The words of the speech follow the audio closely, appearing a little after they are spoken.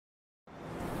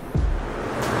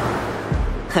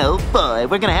Oh boy,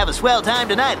 we're gonna have a swell time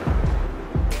tonight.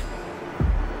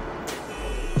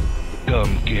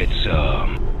 Come get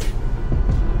some.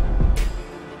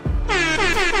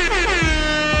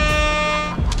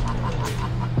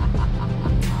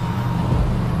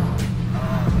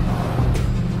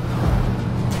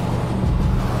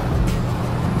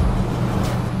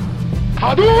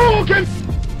 Hadouken!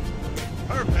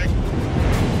 Perfect.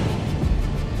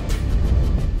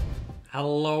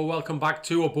 Hello, welcome back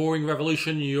to A Boring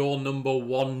Revolution, your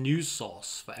 #1 news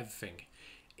source for everything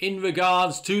in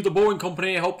regards to the Boring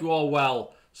Company. I hope you're all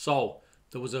well. So,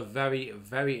 there was a very,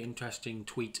 very interesting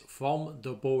tweet from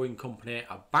the Boring Company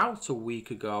about a week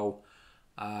ago.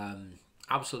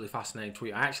 Absolutely fascinating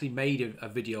tweet. I actually made a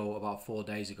video about 4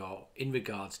 days ago in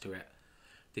regards to it.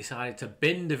 Decided to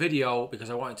bin the video because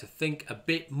I wanted to think a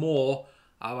bit more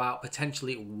about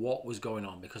potentially what was going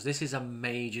on, because this is a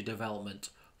major development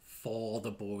for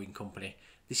the Boring Company.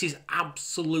 This is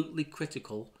absolutely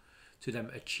critical to them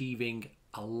achieving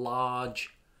a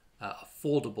large,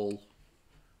 affordable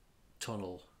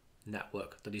tunnel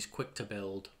network that is quick to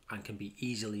build and can be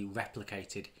easily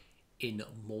replicated in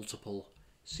multiple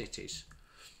cities.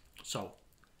 So,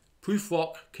 Proof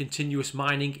Rock Continuous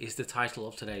Mining is the title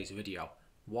of today's video.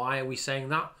 Why are we saying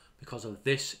that? Because of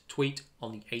this tweet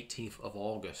on the 18th of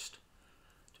August.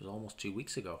 It was almost 2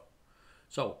 weeks ago.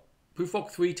 So, Proof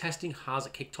Rock 3 testing has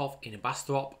kicked off in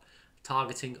Bastrop,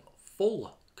 targeting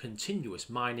full continuous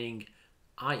mining,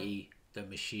 i.e. the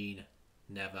machine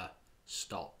never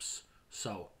stops.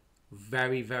 So,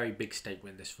 very, very big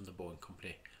statement this from the Boring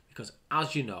Company, because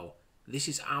as you know, this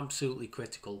is absolutely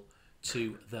critical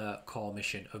to the core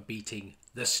mission of beating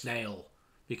the snail,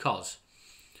 because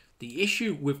the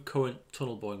issue with current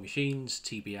tunnel boring machines,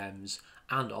 TBMs,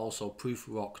 and also Proof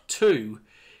Rock 2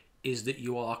 is that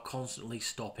you are constantly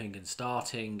stopping and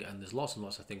starting, and there's lots and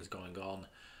lots of things going on,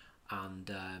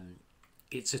 and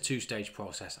it's a two-stage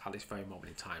process at this very moment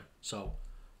in time. So,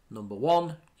 number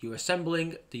one, you're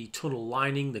assembling the tunnel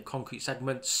lining, the concrete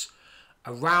segments,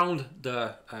 around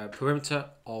the perimeter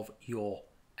of your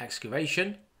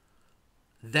excavation.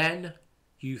 Then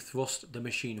you thrust the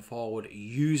machine forward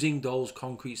using those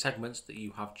concrete segments that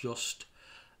you have just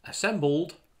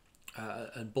assembled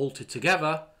and bolted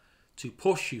together to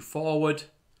push you forward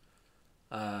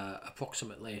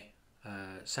approximately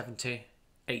 70,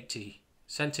 80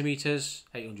 centimeters,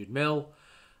 800 mil.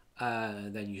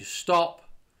 Then you stop.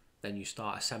 Then you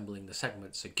start assembling the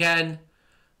segments again.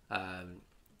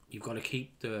 You've got to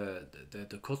keep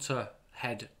the cutter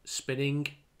head spinning.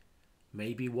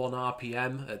 Maybe 1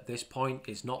 RPM at this point.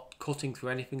 It's not cutting through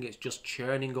anything, it's just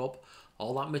churning up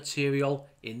all that material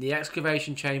in the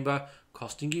excavation chamber,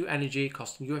 costing you energy,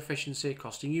 costing you efficiency,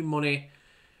 costing you money.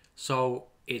 So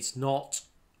it's not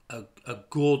a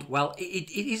good, well,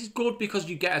 it is good because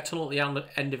you get a tunnel at the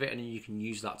end of it and you can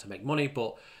use that to make money,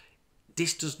 but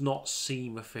this does not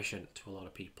seem efficient to a lot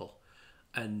of people.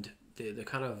 And the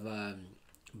kind of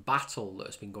battle that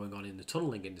has been going on in the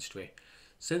tunneling industry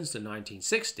since the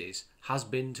 1960s has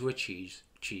been to achieve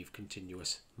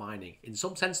continuous mining. In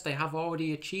some sense, they have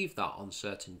already achieved that on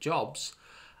certain jobs,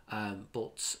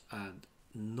 but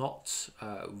not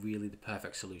really the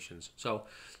perfect solutions. So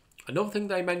another thing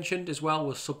they mentioned as well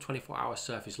was sub 24-hour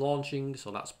surface launching, so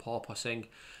that's porpoising.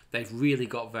 They've really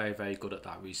got very, very good at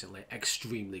that recently,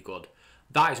 extremely good.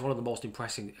 That is one of the most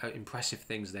impressive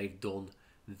things they've done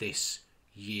this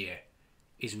year,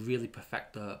 is really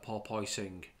perfect the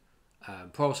porpoising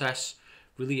process,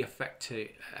 really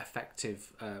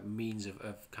effective means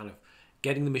of kind of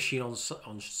getting the machine on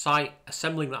site,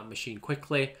 assembling that machine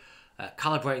quickly,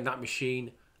 calibrating that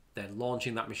machine, then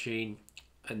launching that machine,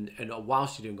 and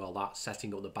whilst you're doing all that,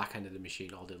 setting up the back end of the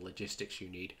machine, all the logistics you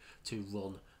need to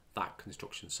run that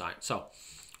construction site. So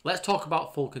let's talk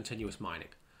about full continuous mining,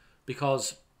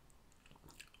 because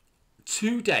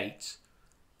to date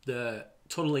the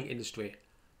tunneling industry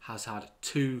has had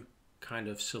two kind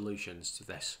of solutions to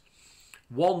this.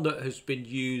 One that has been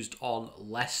used on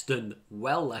less than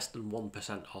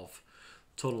 1% of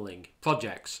tunneling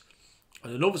projects,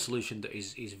 and another solution that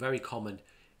is very common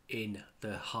in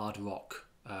the hard rock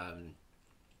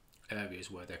areas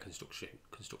where they're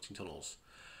constructing tunnels.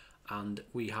 And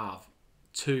we have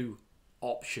two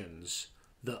options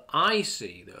that I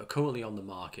see that are currently on the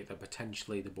market that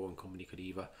potentially the Boring Company could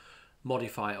either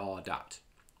modify or adapt.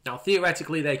 Now,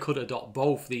 theoretically, they could adopt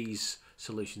both these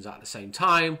solutions at the same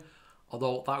time,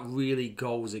 although that really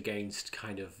goes against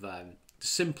kind of the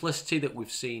simplicity that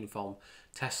we've seen from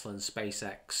Tesla and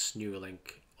SpaceX,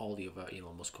 Neuralink, all the other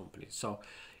Elon Musk companies. So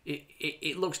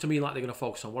it looks to me like they're going to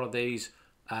focus on one of these.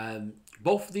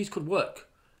 Both of these could work.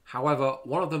 However,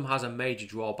 one of them has a major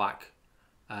drawback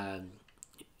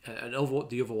and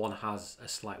the other one has a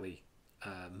slightly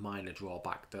minor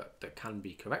drawback that can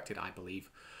be corrected, I believe,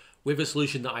 with a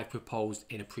solution that I proposed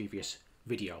in a previous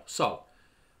video. So,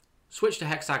 switch to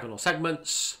hexagonal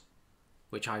segments,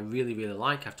 which I really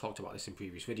like. I've talked about this in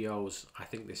previous videos. I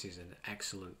think this is an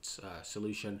excellent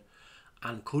solution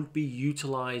and could be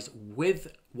utilized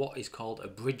with what is called a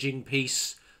bridging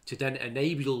piece to then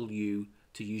enable you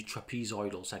to use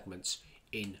trapezoidal segments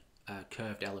in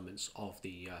curved elements of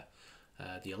the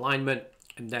alignment,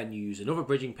 and then you use another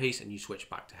bridging piece and you switch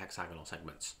back to hexagonal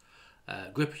segments.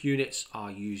 Grip units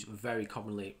are used very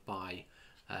commonly by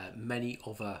many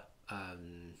other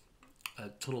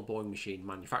tunnel boring machine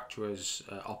manufacturers,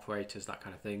 operators, that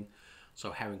kind of thing. So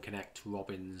Heron Connect,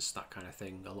 Robbins, that kind of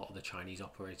thing, a lot of the Chinese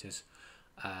operators.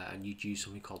 And you'd use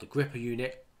something called a gripper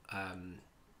unit.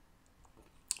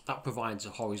 That provides a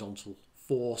horizontal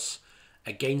force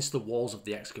against the walls of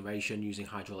the excavation using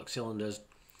hydraulic cylinders.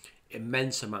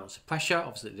 Immense amounts of pressure.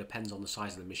 Obviously it depends on the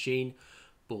size of the machine,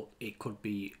 but it could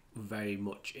be very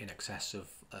much in excess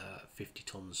of 50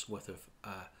 tons worth of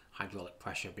hydraulic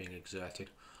pressure being exerted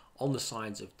on the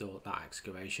sides of that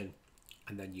excavation,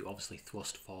 and then you obviously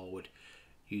thrust forward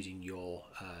using your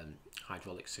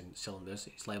hydraulic cylinders.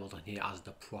 It's labelled on here as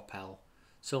the propel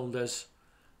cylinders,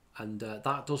 and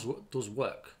that does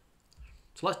work.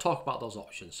 So let's talk about those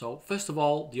options. So first of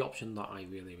all, the option that I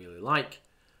really like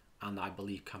and I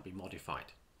believe can be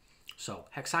modified. So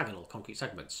hexagonal concrete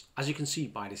segments, as you can see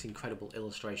by this incredible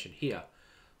illustration here,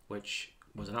 which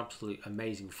was an absolute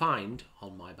amazing find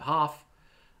on my behalf.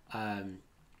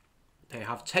 They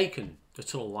have taken the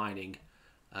tunnel lining,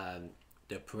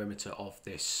 the perimeter of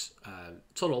this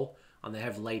tunnel, and they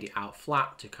have laid it out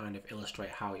flat to kind of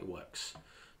illustrate how it works.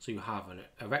 So you have an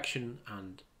erection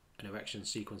and an erection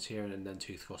sequence here, and then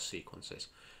two thrust sequences.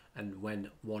 And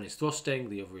when one is thrusting,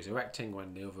 the other is erecting.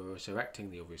 When the other is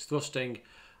erecting, the other is thrusting.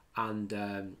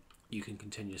 And you can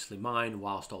continuously mine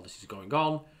whilst all this is going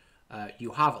on.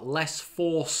 You have less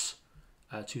force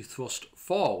to thrust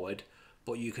forward,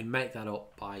 but you can make that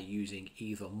up by using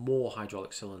either more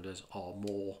hydraulic cylinders or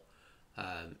more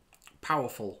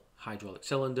powerful hydraulic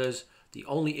cylinders. The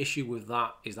only issue with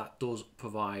that is that does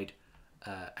provide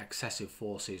excessive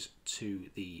forces to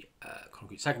the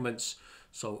concrete segments.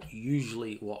 So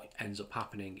usually what ends up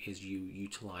happening is you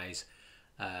utilize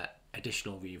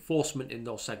additional reinforcement in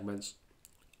those segments,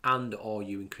 and or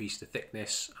you increase the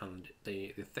thickness, and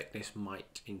the thickness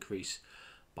might increase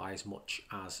by as much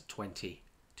as 20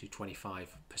 to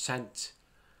 25%,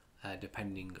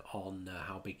 depending on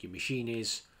how big your machine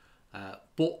is.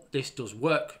 But this does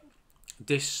work.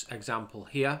 This example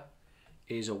here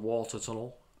is a water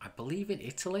tunnel, I believe in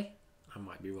Italy, I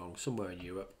might be wrong, somewhere in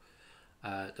Europe,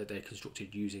 that they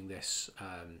constructed using this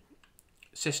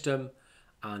system,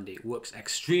 and it works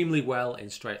extremely well in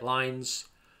straight lines.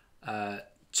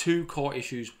 Two core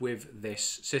issues with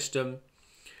this system: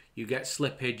 you get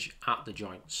slippage at the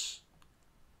joints,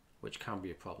 which can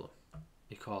be a problem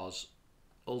because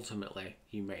ultimately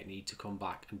you may need to come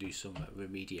back and do some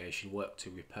remediation work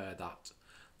to repair that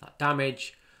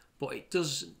damage. But it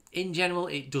does, in general,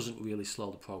 it doesn't really slow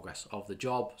the progress of the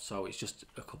job. So it's just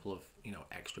a couple of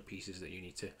extra pieces that you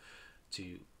need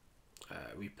to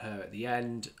repair at the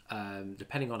end.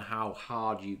 Depending on how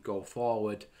hard you go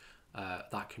forward,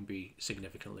 that can be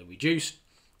significantly reduced.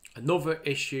 Another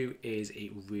issue is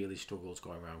it really struggles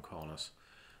going around corners.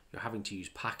 You're having to use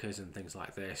packers and things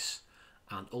like this,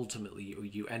 and ultimately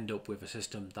you end up with a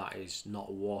system that is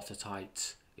not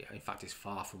watertight. In fact, it's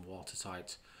far from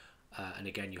watertight. And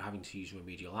again, you're having to use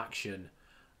remedial action,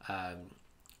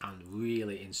 and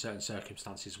really in certain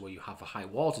circumstances where you have a high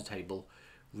water table,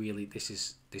 really this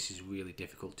is really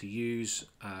difficult to use.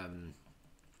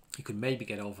 You could maybe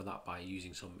get over that by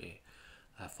using some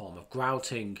form of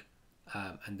grouting,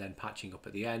 and then patching up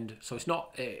at the end. So it's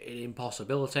not an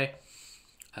impossibility,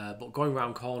 but going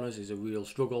around corners is a real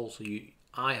struggle. So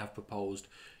I have proposed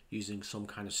using some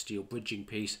kind of steel bridging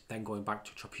piece, then going back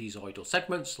to trapezoidal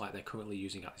segments like they're currently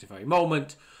using at this very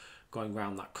moment, going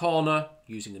around that corner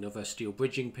using another steel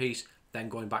bridging piece, then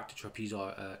going back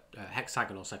to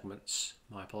hexagonal segments,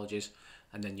 my apologies,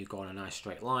 and then you go on a nice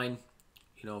straight line,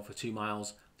 for 2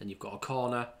 miles, then you've got a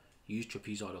corner, use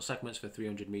trapezoidal segments for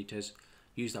 300 meters,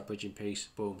 use that bridging piece,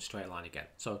 boom, straight line again.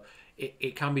 So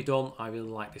it can be done. I really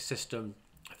like this system.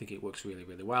 I think it works really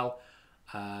well.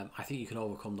 I think you can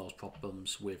overcome those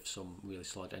problems with some really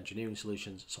solid engineering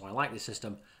solutions. So I like this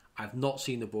system. I've not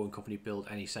seen the boring company build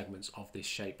any segments of this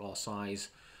shape or size.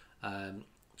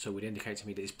 So it would indicate to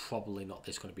me that it's probably not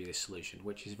going to be this solution,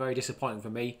 which is very disappointing for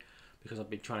me because I've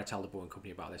been trying to tell the boring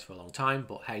company about this for a long time.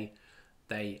 But hey,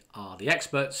 they are the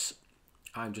experts.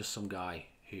 I'm just some guy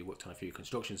who worked on a few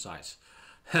construction sites.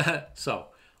 So,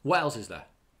 what else is there?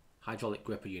 Hydraulic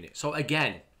gripper unit. So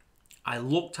again, I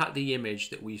looked at the image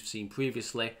that we've seen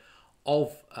previously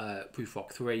of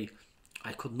Proofrock 3.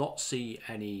 I could not see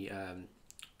any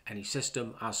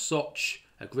system as such,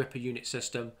 a gripper unit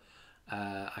system.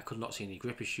 I could not see any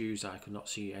grip issues. I could not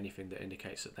see anything that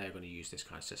indicates that they're going to use this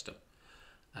kind of system.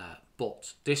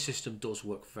 But this system does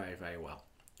work very, very well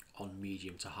on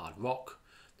medium to hard rock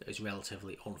that is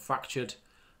relatively unfractured.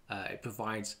 It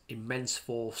provides immense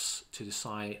force to the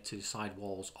side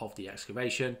walls of the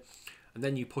excavation, and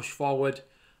then you push forward.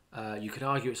 You could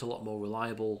argue it's a lot more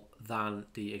reliable than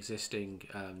the existing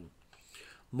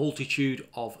multitude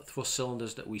of thrust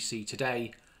cylinders that we see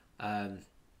today.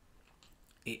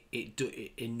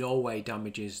 It in no way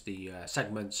damages the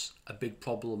segments. A big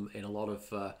problem in a lot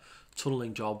of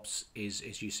tunneling jobs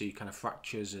is you see kind of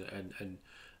fractures and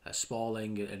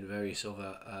spalling and various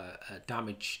other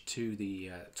damage to the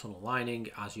tunnel lining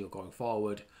as you're going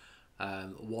forward.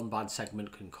 One bad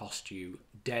segment can cost you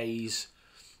days.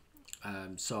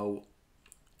 So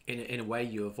in a way,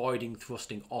 you're avoiding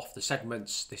thrusting off the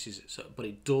segments. But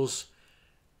it does,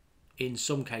 in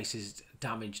some cases,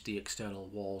 damage the external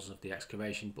walls of the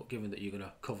excavation. But given that you're going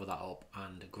to cover that up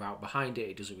and grout behind it,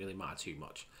 it doesn't really matter too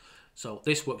much. So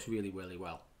this works really, really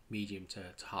well, medium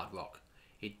to hard rock.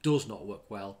 It does not work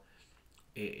well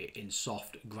in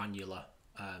soft, granular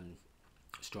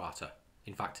strata.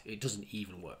 In fact, it doesn't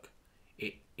even work.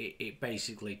 It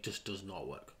basically just does not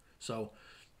work. So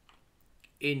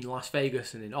in Las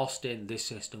Vegas and in Austin, this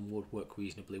system would work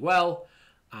reasonably well,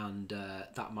 and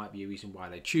that might be a reason why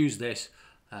they choose this.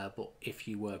 But if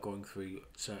you were going through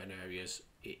certain areas,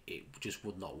 it just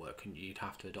would not work, and you'd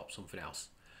have to adopt something else.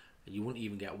 You wouldn't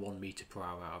even get 1 meter per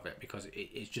hour out of it, because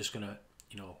it's just gonna,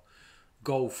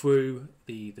 go through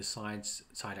the side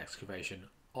excavation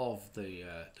of the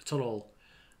tunnel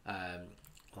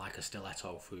like a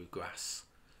stiletto through grass.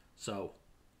 So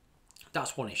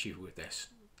that's one issue with this.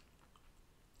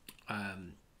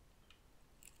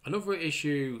 Another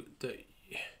issue that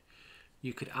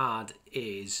you could add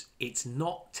is it's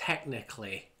not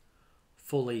technically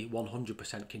fully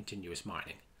 100% continuous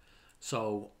mining.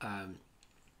 So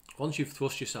once you've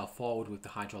thrust yourself forward with the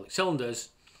hydraulic cylinders,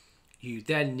 you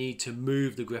then need to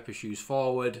move the gripper shoes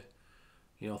forward,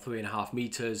 3.5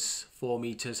 meters, 4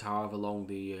 meters, however long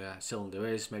the cylinder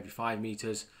is, maybe 5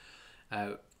 meters.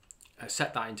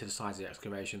 Set that into the sides of the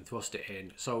excavation, thrust it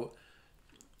in. So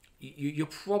you're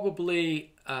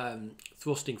probably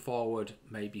thrusting forward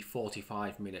maybe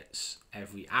 45 minutes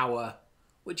every hour,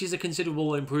 which is a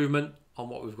considerable improvement on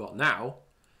what we've got now.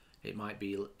 It might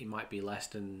be less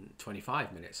than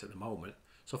 25 minutes at the moment.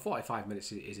 So 45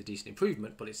 minutes is a decent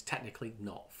improvement, but it's technically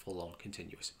not full-on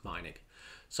continuous mining.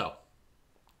 So,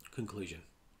 conclusion.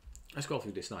 Let's go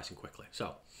through this nice and quickly.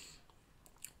 So,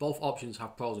 both options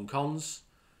have pros and cons.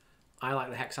 I like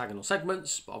the hexagonal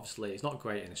segments, but obviously it's not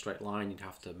great in a straight line. You'd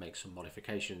have to make some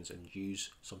modifications and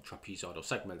use some trapezoidal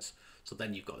segments. So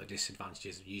then you've got the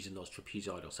disadvantages of using those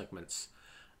trapezoidal segments.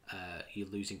 You're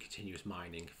losing continuous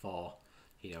mining for,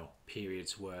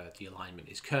 periods where the alignment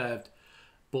is curved.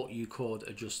 But you could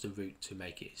adjust the route to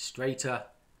make it straighter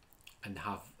and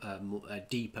have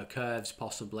deeper curves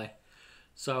possibly.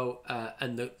 So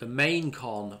and the main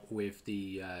con with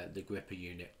the gripper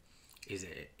unit is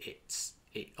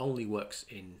it only works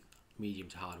in medium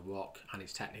to hard rock, and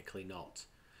it's technically not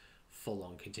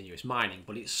full-on continuous mining,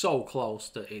 but it's so close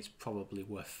that it's probably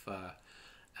worth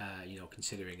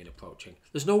considering and approaching.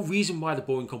 There's no reason why the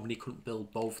Boring Company couldn't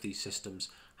build both these systems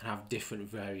and have different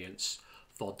variants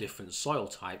for different soil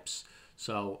types.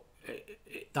 So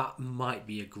that might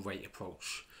be a great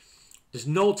approach. There's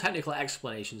no technical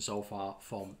explanation so far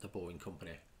from the Boring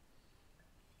Company.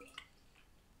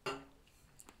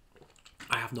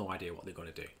 I have no idea what they're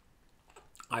going to do.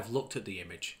 I've looked at the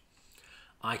image.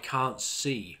 I can't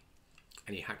see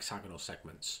any hexagonal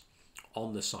segments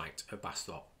on the site at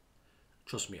Bastrop.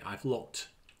 Trust me, I've looked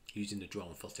using the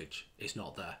drone footage. It's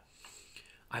not there.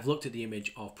 I've looked at the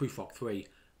image of Proofrock 3.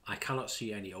 I cannot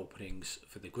see any openings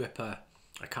for the gripper.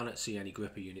 I cannot see any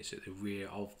gripper units at the rear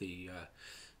of the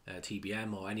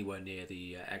TBM or anywhere near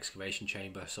the excavation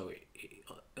chamber. So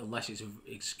unless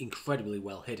it's incredibly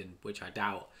well hidden, which I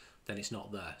doubt, then it's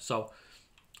not there. So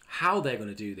how they're going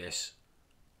to do this,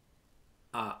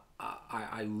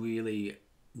 I really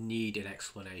need an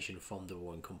explanation from the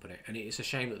Boring Company. And it's a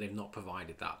shame that they've not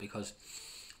provided that, because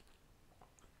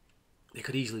they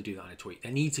could easily do that in a tweet.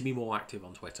 They need to be more active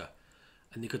on Twitter.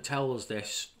 And they could tell us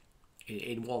this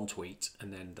in one tweet,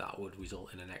 and then that would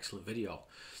result in an excellent video.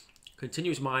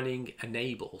 Continuous mining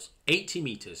enables 80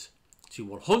 meters to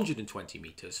 120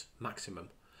 meters maximum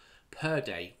per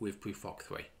day with Prufrock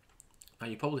 3. Now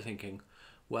you're probably thinking,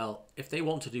 well, if they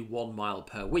want to do 1 mile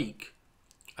per week,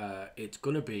 it's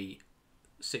going to be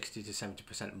 60 to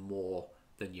 70% more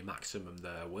than your maximum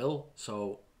there will.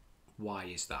 So why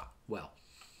is that? Well,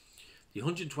 the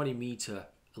 120 meter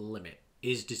limit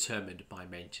is determined by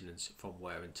maintenance from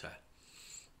wear and tear.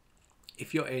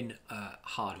 If you're in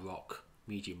hard rock,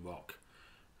 medium rock,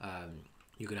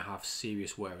 you're going to have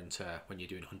serious wear and tear when you're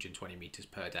doing 120 meters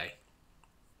per day.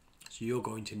 So you're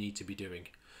going to need to be doing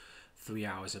 3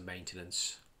 hours of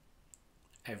maintenance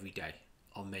every day,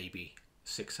 or maybe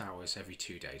 6 hours every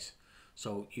 2 days.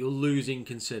 So you're losing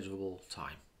considerable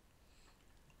time,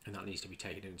 and that needs to be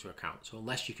taken into account. So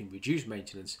unless you can reduce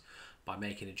maintenance by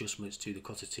making adjustments to the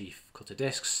cutter teeth, cutter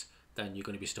discs, then you're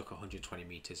going to be stuck at 120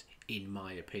 meters, in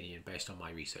my opinion, based on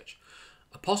my research.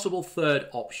 A possible third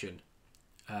option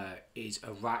is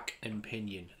a rack and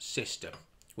pinion system,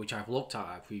 which I've looked at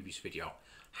in a previous video.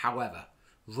 However,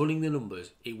 running the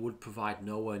numbers, it would provide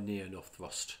nowhere near enough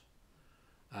thrust.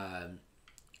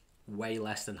 Way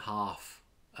less than half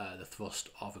the thrust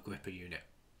of a gripper unit,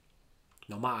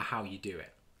 no matter how you do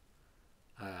it.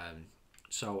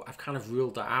 So I've kind of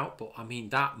ruled that out, but I mean,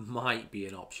 that might be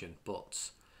an option,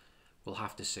 but we'll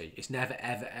have to see. It's never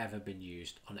ever been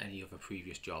used on any other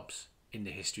previous jobs in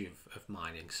the history of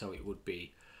mining, so it would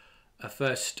be a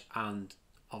first, and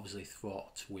obviously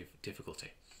fraught with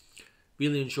difficulty.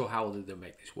 Really unsure how they'll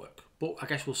make this work, but I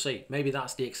guess we'll see. Maybe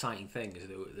that's the exciting thing, is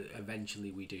that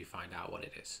eventually we do find out what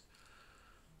it is.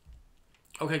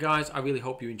 Okay guys, I really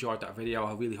hope you enjoyed that video.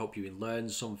 I really hope you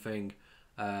learned something.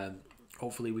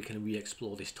 Hopefully we can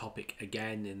re-explore this topic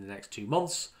again in the next 2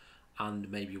 months, and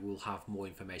maybe we'll have more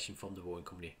information from the Boring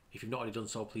Company. If you've not already done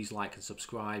so, please like and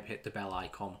subscribe, hit the bell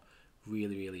icon.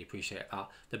 Really appreciate that.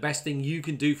 The best thing you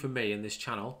can do for me in this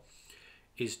channel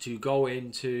is to go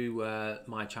into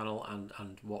my channel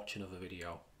and watch another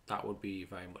video. That would be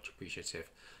very much appreciative.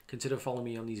 Consider following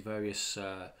me on these various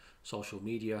social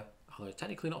media. Although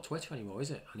technically not Twitter anymore,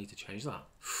 is it? I need to change that.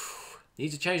 Need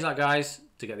to change that, guys,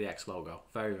 to get the X logo.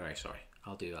 Very sorry.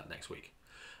 I'll do that next week.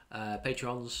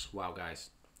 Patrons, wow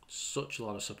guys, such a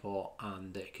lot of support,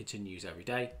 and it continues every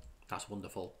day. That's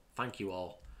wonderful. Thank you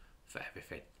all for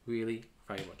everything. Really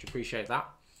very much appreciate that.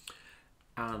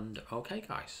 And okay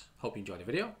guys, hope you enjoyed the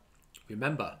video.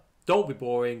 Remember, don't be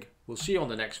boring. We'll see you on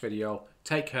the next video.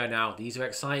 Take care now. These are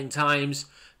exciting times.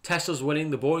 Tesla's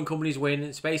winning, the Boring Company's winning,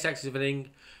 SpaceX is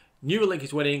winning, Neuralink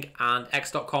is winning, and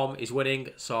X.com is winning.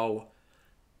 So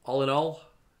all in all,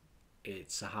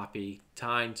 it's a happy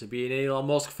time to be an Elon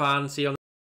Musk fan. See you on